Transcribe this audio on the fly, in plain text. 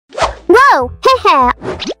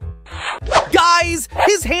Guys,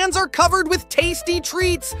 his hands are covered with tasty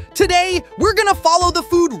treats. Today, we're gonna follow the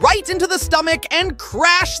food right into the stomach and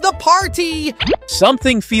crash the party.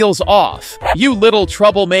 Something feels off. You little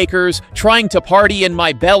troublemakers trying to party in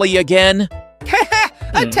my belly again?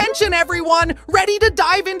 Attention, everyone! Ready to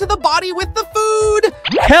dive into the body with the food!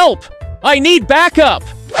 Help! I need backup!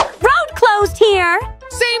 Road closed here!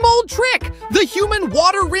 Same old trick! The human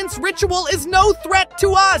water rinse ritual is no threat to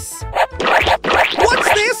us!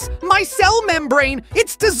 What's this? My cell membrane!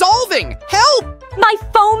 It's dissolving! Help! My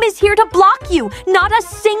foam is here to block you! Not a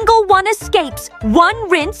single one escapes! One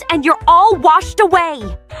rinse and you're all washed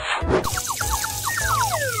away!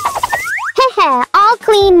 All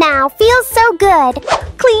clean now. Feels so good.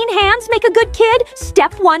 Clean hands make a good kid.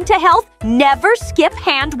 Step 1 to health, never skip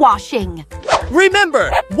hand washing.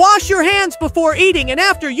 Remember, wash your hands before eating and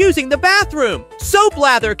after using the bathroom. Soap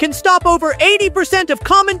lather can stop over 80% of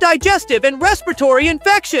common digestive and respiratory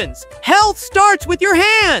infections. Health starts with your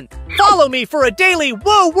hand. Follow me for a daily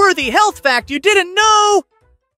whoa-worthy health fact you didn't know.